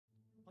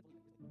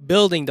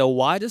Building the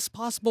widest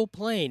possible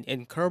plane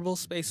in Kerbal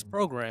Space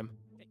Program,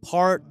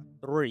 Part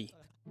 3.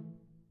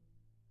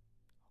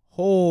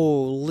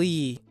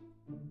 Holy,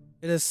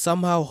 it is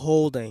somehow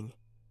holding,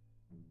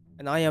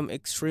 and I am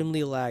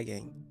extremely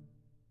lagging.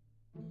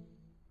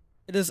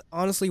 It is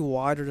honestly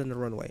wider than the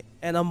runway,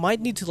 and I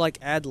might need to like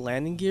add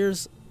landing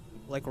gears,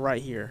 like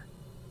right here.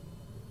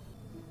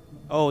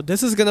 Oh,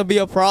 this is gonna be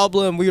a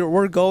problem.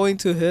 We're going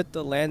to hit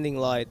the landing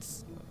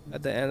lights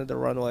at the end of the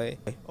runway.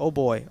 Oh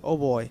boy, oh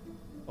boy,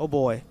 oh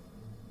boy.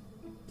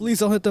 Please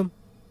don't hit them.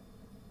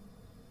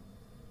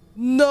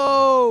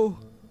 No!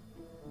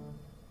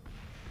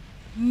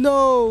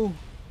 No!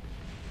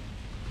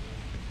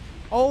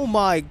 Oh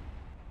my...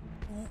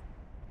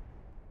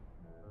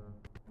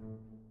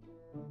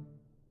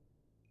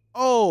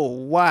 Oh,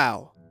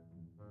 wow.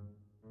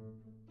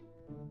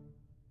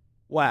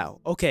 Wow.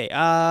 Okay,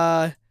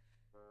 yeah,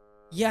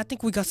 I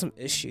think we got some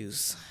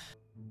issues.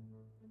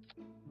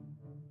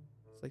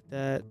 It's like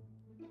that.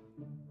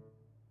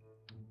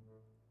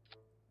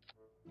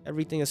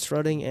 Everything is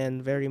strutting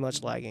and very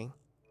much lagging.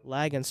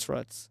 Lag and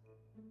struts.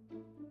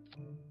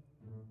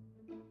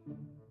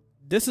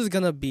 This is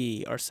gonna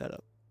be our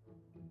setup.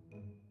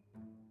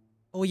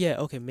 Oh yeah,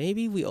 okay,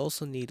 maybe we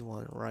also need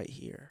one right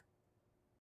here.